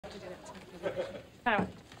No.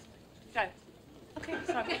 Got it. Okay,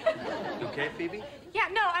 sorry. You okay, Phoebe? Yeah,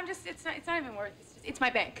 no, I'm just, it's not even worth it. It's my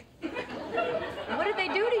bank. What did they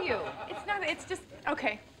do to you? It's just,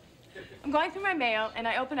 okay. I'm going through my mail, and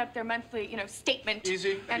I open up their monthly, statement.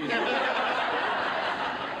 Easy. And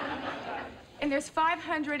there's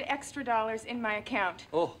 $500 extra in my account.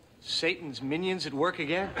 Oh, Satan's minions at work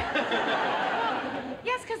again?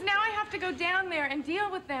 Yes, because now I have to go down there and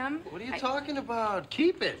deal with them. What are you talking about?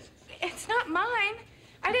 Keep it. It's not mine.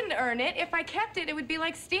 I didn't earn it. If I kept it, it would be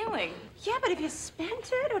like stealing. Yeah, but if you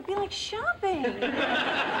spent it, it would be like shopping.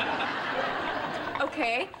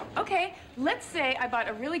 Okay. Let's say I bought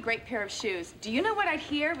a really great pair of shoes. Do you know what I'd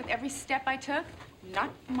hear with every step I took?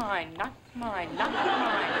 Not mine, not mine, not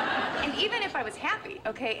mine. And even if I was happy,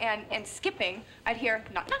 okay, and skipping, I'd hear,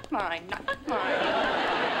 not mine, not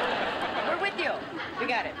mine. We're with you. We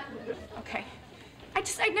got it. Okay.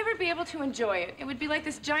 I'd never be able to enjoy it. It would be like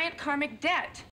this giant karmic debt.